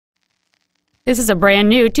This is a brand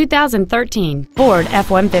new 2013 Ford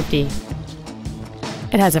F-150.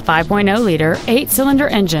 It has a 5.0-liter 8-cylinder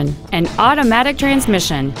engine, an automatic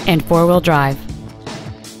transmission, and 4-wheel drive.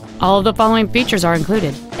 All of the following features are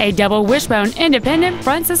included: a double wishbone independent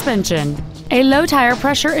front suspension, a low tire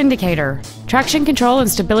pressure indicator, traction control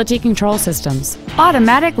and stability control systems,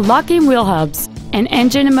 automatic locking wheel hubs, an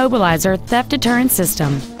engine immobilizer theft deterrent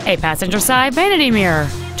system, a passenger side vanity mirror,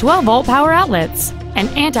 12-volt power outlets, an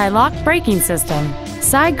anti-lock braking system,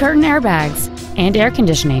 side curtain airbags, and air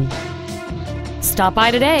conditioning. Stop by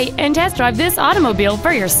today and test drive this automobile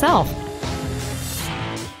for yourself.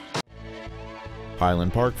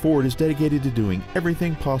 Highland Park Ford is dedicated to doing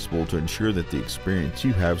everything possible to ensure that the experience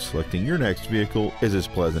you have selecting your next vehicle is as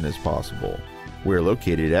pleasant as possible. We're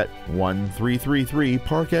located at 1333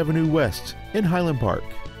 Park Avenue West in Highland Park.